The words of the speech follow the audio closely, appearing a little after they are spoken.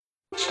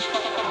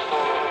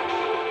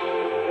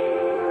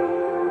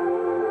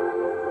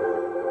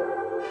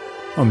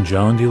I'm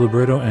John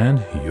DiLibretto,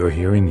 and you're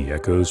hearing the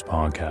Echoes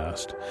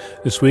podcast.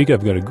 This week,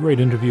 I've got a great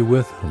interview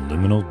with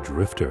Liminal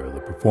Drifter, the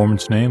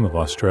performance name of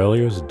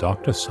Australia's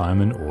Dr.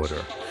 Simon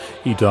Order.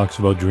 He talks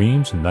about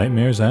dreams,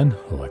 nightmares, and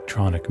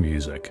electronic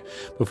music.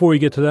 Before we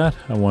get to that,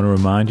 I want to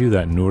remind you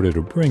that in order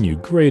to bring you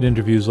great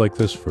interviews like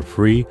this for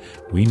free,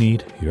 we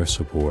need your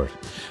support.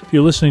 If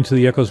you're listening to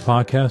the Echoes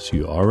podcast,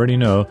 you already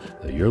know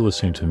that you're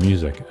listening to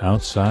music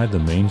outside the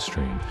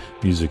mainstream,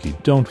 music you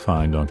don't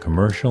find on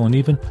commercial and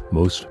even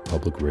most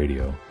public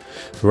radio.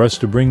 For us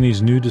to bring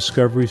these new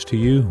discoveries to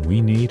you, we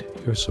need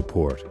your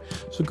support.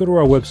 So go to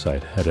our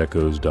website at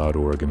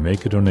echoes.org and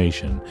make a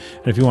donation.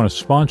 And if you want to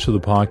sponsor the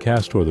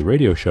podcast or the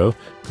radio show,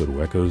 go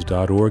to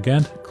echoes.org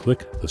and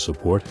click the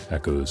Support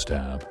Echoes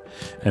tab.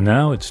 And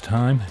now it's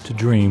time to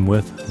dream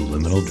with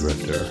Liminal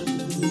Drifter.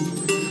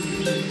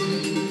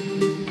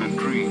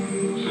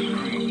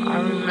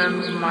 I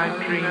remember my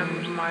dreams.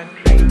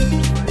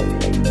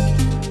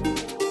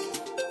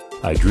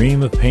 I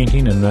dream of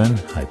painting and then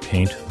I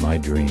paint my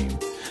dream.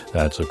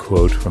 That's a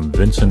quote from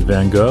Vincent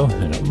van Gogh,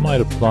 and it might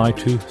apply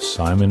to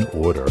Simon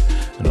Order,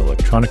 an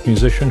electronic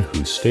musician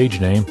whose stage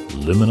name,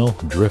 Liminal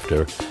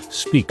Drifter,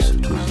 speaks to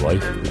his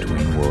life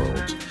between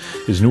worlds.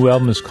 His new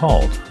album is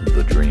called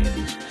The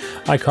Dreams.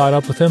 I caught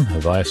up with him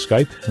via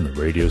Skype in the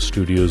radio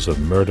studios of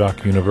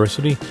Murdoch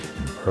University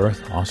in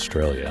Perth,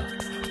 Australia.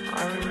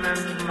 I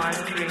remember my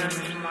dreams.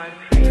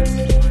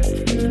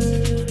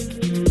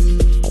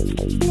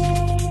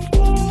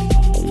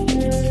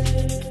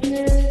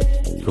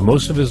 For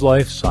most of his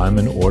life,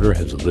 Simon Order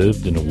has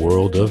lived in a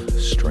world of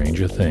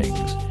stranger things.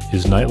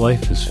 His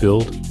nightlife is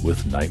filled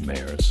with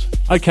nightmares.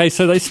 Okay,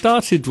 so they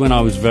started when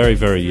I was very,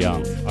 very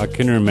young. I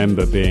can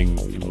remember being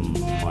in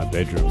my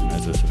bedroom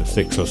as a sort of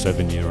 6 or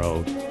 7 year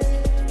old.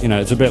 You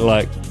know, it's a bit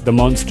like the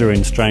monster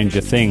in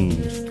Stranger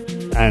Things.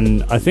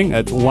 And I think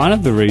that's one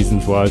of the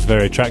reasons why I was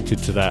very attracted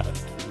to that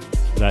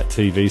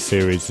TV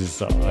series, is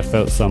that I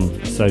felt some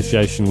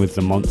association with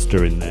the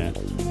monster in there.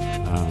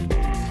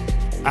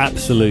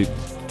 Absolute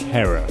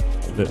terror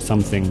that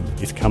something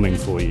is coming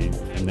for you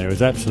and there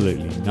is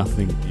absolutely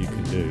nothing you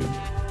can do.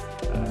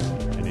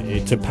 And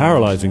it's a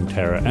paralysing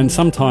terror, and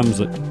sometimes,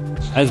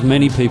 as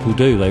many people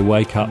do, they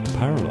wake up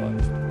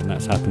paralysed, and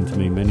that's happened to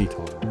me many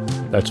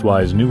times. That's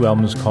why his new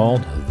album is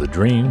called The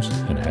Dreams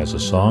and has a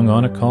song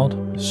on it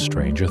called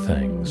Stranger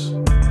Things.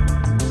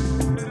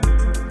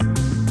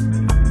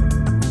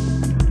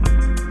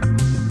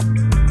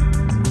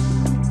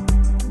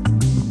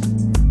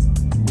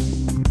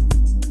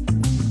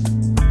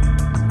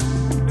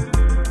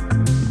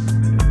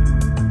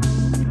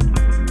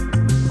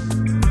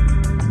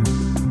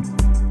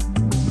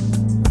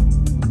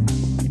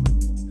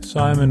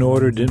 Simon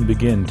Order didn't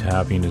begin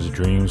tapping his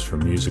dreams for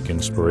music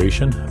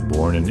inspiration.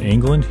 Born in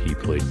England, he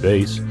played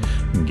bass. You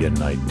can get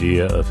an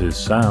idea of his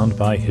sound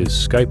by his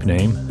Skype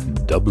name,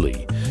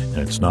 Doubly, and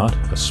it's not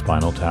a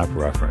Spinal Tap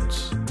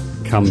reference.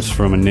 Comes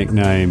from a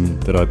nickname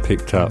that I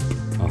picked up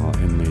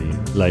in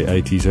the late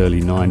 80s,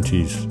 early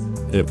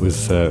 90s. It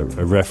was a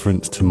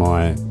reference to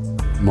my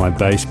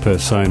bass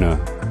persona.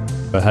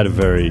 I had a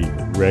very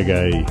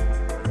reggae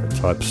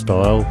type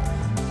style,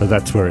 so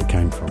that's where it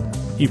came from.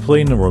 He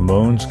played in a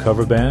Ramones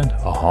cover band,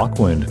 a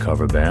Hawkwind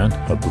cover band,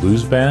 a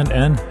blues band,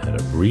 and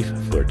had a brief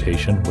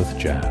flirtation with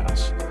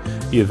jazz.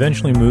 He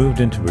eventually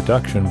moved into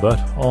production, but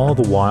all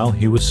the while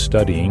he was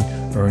studying,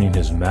 earning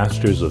his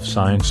Master's of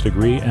Science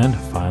degree, and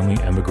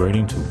finally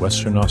emigrating to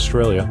Western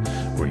Australia,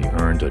 where he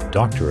earned a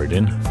doctorate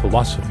in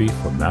philosophy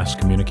for mass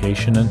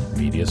communication and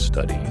media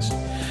studies.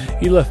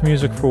 He left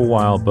music for a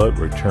while, but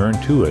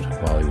returned to it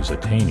while he was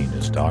attaining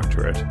his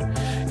doctorate.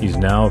 He's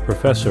now a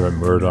professor at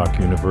Murdoch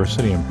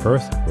University in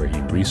Perth, where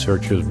he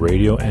researches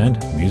radio and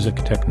music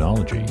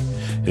technology.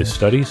 His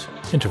studies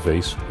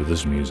interface with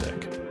his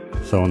music.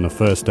 So on the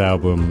first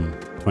album,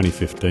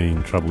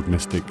 2015, Troubled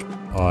Mystic,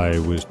 I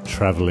was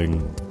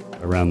travelling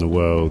around the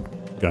world,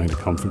 going to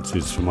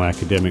conferences for my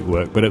academic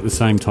work, but at the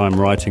same time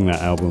writing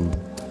that album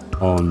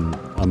on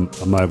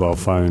a mobile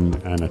phone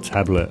and a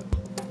tablet.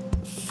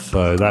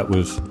 So that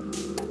was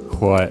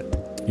quite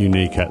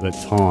unique at the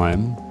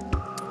time.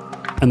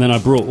 And then I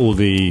brought all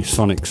the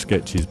sonic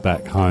sketches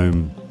back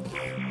home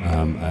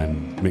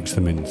and mixed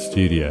them in the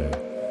studio.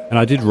 And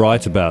I did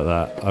write about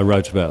that. I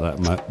wrote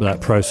about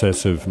that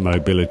process of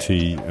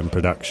mobility and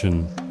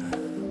production.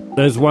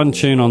 There's one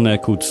tune on there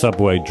called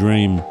Subway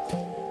Dream,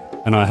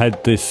 and I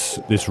had this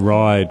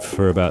ride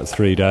for about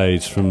 3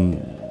 days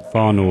from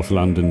far north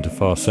London to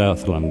far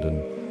south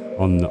London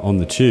on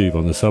the tube,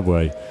 on the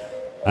subway.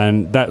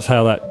 And that's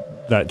how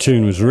that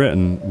tune was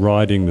written,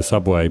 riding the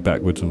subway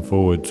backwards and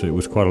forwards. It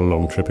was quite a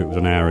long trip. It was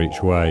an hour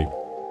each way.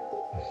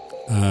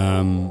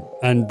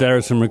 And there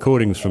are some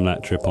recordings from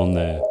that trip on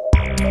there.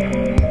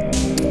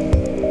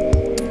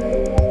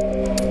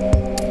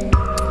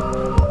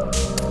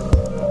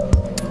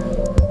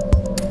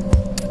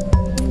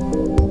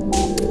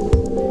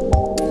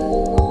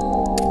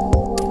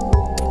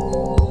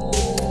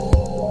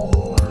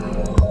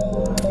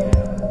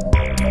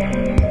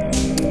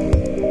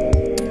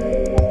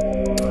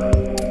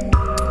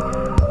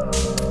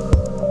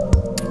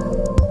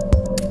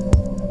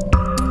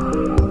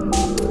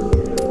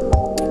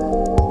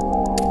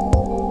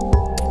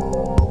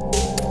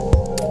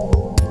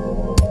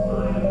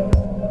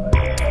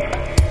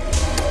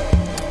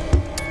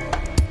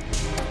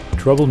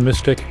 troubled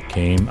mystic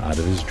came out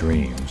of his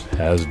dreams,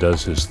 as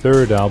does his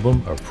third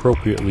album,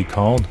 appropriately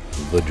called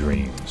The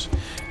Dreams.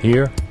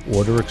 Here,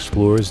 Order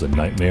explores the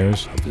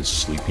nightmares of his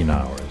sleeping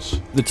hours.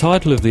 The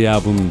title of the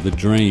album, The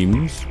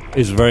Dreams,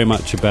 is very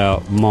much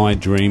about my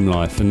dream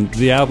life, and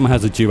the album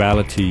has a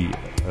duality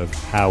of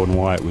how and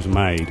why it was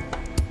made.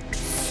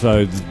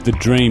 So the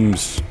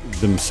dreams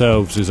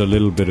themselves is a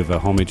little bit of a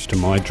homage to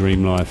my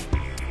dream life.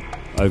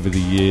 Over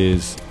the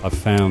years, I've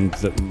found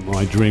that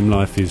my dream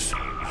life is,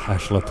 how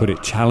shall I put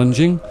it,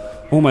 challenging,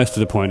 almost to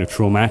the point of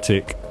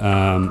traumatic,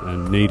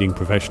 and needing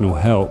professional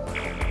help.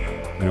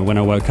 You know, when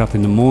I woke up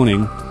in the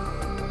morning,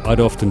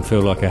 I'd often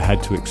feel like I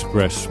had to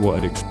express what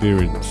I'd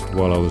experienced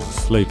while I was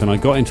asleep, and I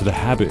got into the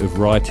habit of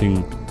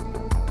writing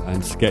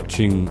and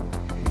sketching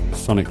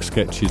sonic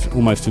sketches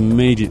almost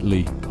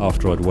immediately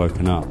after I'd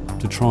woken up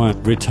to try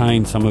and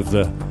retain some of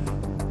the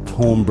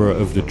timbre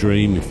of the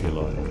dream, if you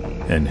like.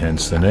 And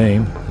hence the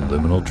name,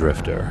 Liminal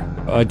Drifter.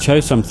 I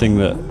chose something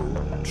that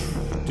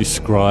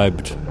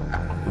described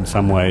in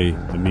some way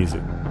the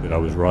music that I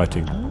was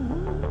writing,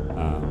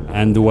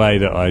 and the way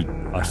that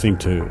I seem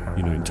to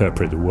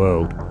interpret the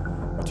world,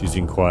 which is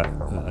in quite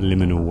a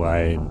liminal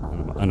way,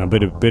 and a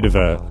bit of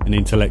an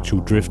intellectual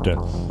drifter.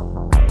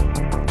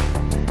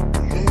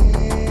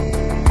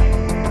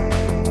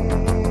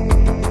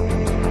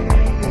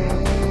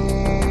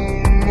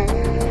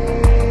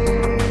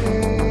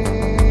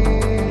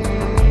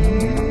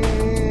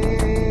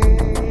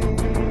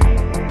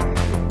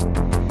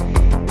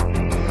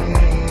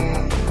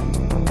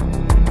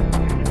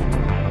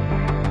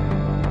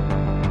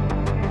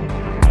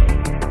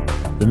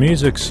 The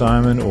music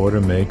Simon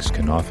Order makes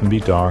can often be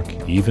dark,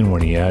 even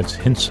when he adds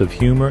hints of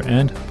humor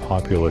and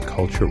popular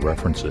culture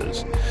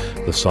references.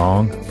 The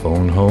song,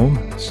 Phone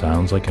Home,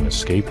 sounds like an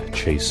escape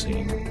chase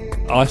scene.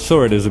 I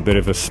saw it as a bit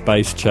of a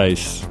space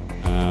chase,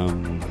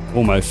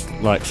 almost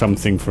like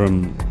something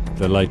from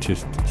the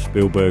latest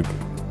Spielberg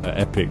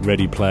epic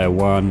Ready Player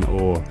One,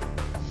 or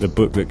the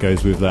book that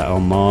goes with that,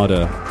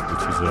 Armada,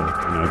 which is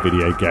a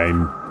video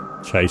game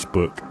chase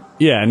book.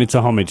 Yeah, and it's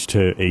a homage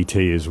to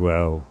E.T. as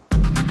well.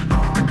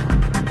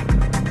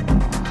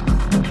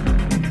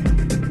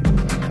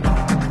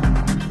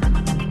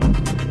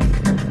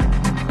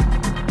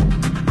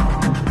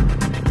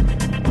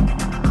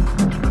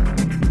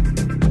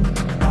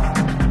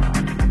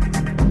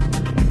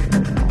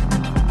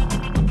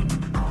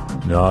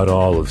 Not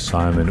all of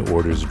Simon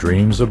Order's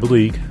dreams are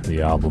bleak.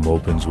 The album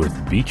opens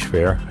with Beach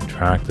Fair, a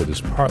track that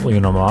is partly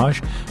an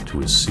homage to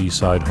his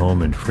seaside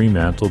home in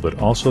Fremantle, but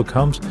also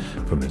comes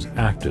from his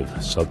active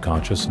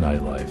subconscious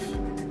nightlife.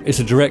 It's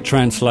a direct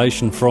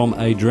translation from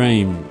a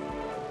dream.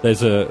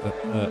 There's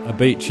a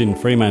beach in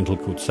Fremantle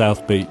called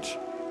South Beach,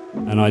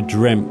 and I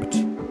dreamt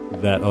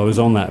that I was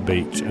on that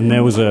beach, and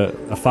there was a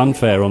fun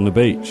fair on the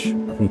beach,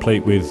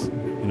 complete with,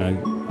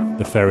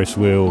 the Ferris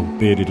wheel,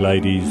 bearded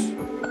ladies,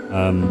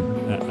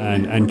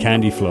 and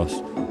candy floss.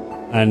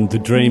 And the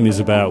dream is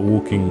about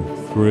walking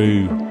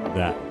through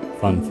that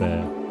fun fair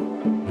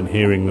and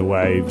hearing the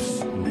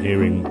waves and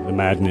hearing the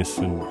madness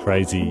and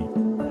crazy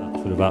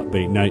sort of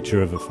upbeat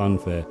nature of a fun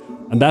fair.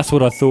 And that's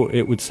what I thought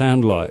it would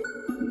sound like.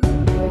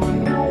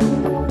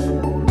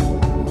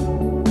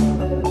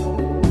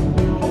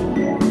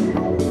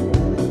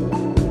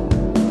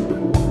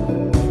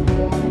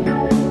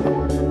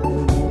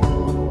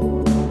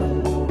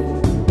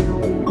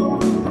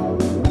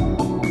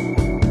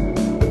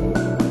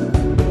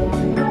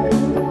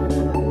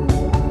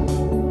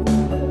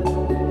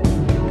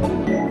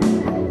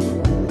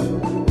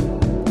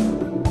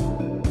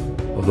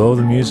 Although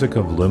the music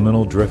of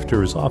Liminal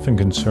Drifter is often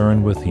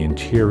concerned with the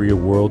interior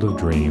world of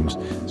dreams,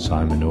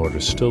 Simon Order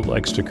still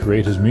likes to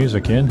create his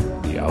music in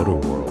the outer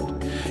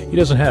world. He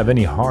doesn't have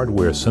any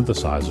hardware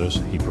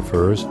synthesizers. He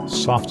prefers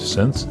soft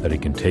synths that he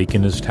can take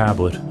in his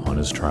tablet on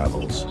his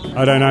travels.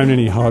 I don't own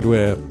any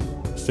hardware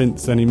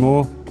synths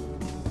anymore,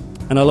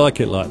 and I like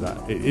it like that.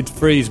 It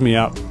frees me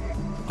up.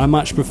 I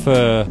much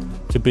prefer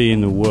to be in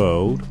the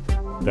world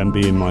than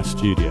be in my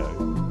studio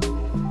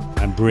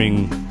and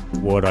bring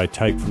what I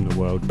take from the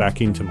world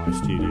back into my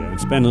studio and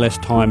spend less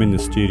time in the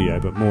studio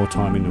but more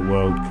time in the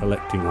world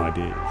collecting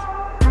ideas.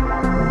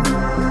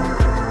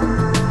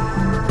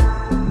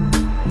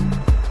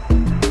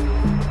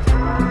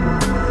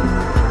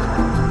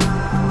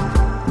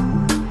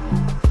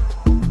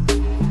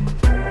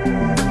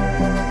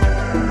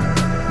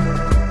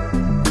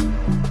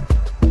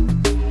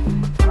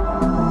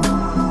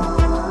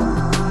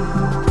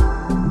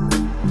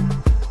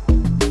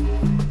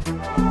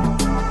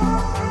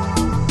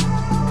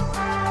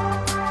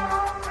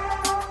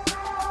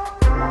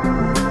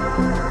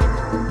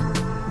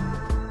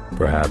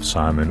 Perhaps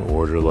Simon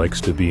Order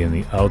likes to be in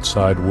the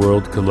outside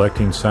world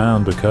collecting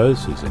sound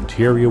because his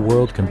interior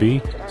world can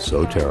be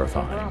so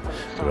terrifying,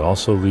 but it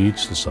also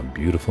leads to some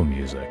beautiful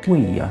music.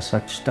 We are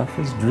such stuff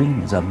as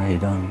dreams are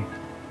made on,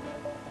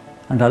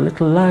 and our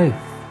little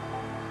life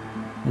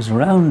is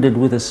rounded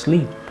with a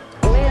sleep.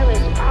 Man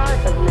is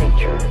part of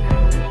nature.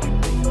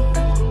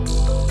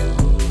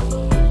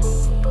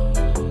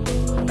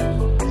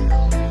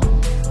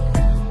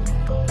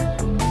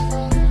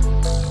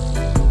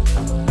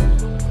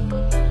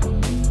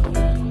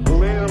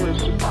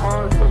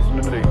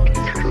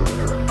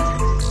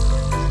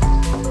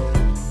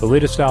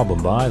 latest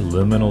album by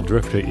Liminal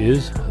Drifter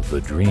is The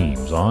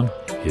Dreams on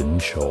Hidden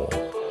Shoal.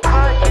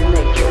 Part of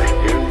nature.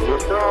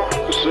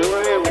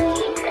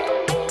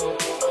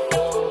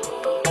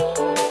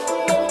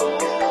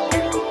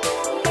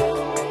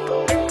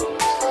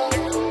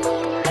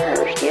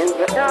 In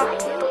the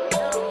dark.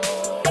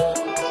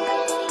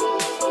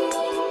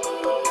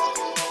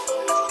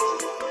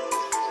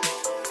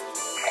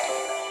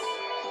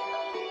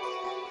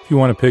 If you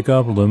want to pick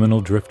up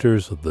Liminal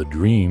Drifter's The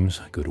Dreams,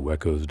 go to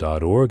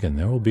echoes.org and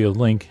there will be a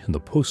link in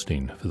the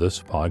posting for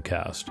this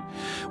podcast.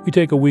 We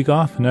take a week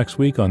off next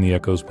week on the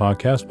Echoes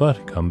podcast,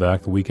 but come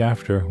back the week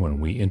after when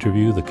we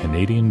interview the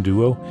Canadian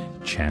duo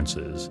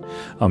Chances.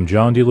 I'm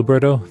John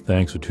DiLiberto.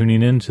 Thanks for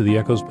tuning in to the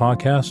Echoes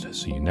podcast.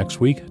 See you next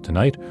week,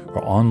 tonight,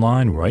 or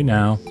online right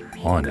now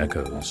on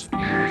Echoes.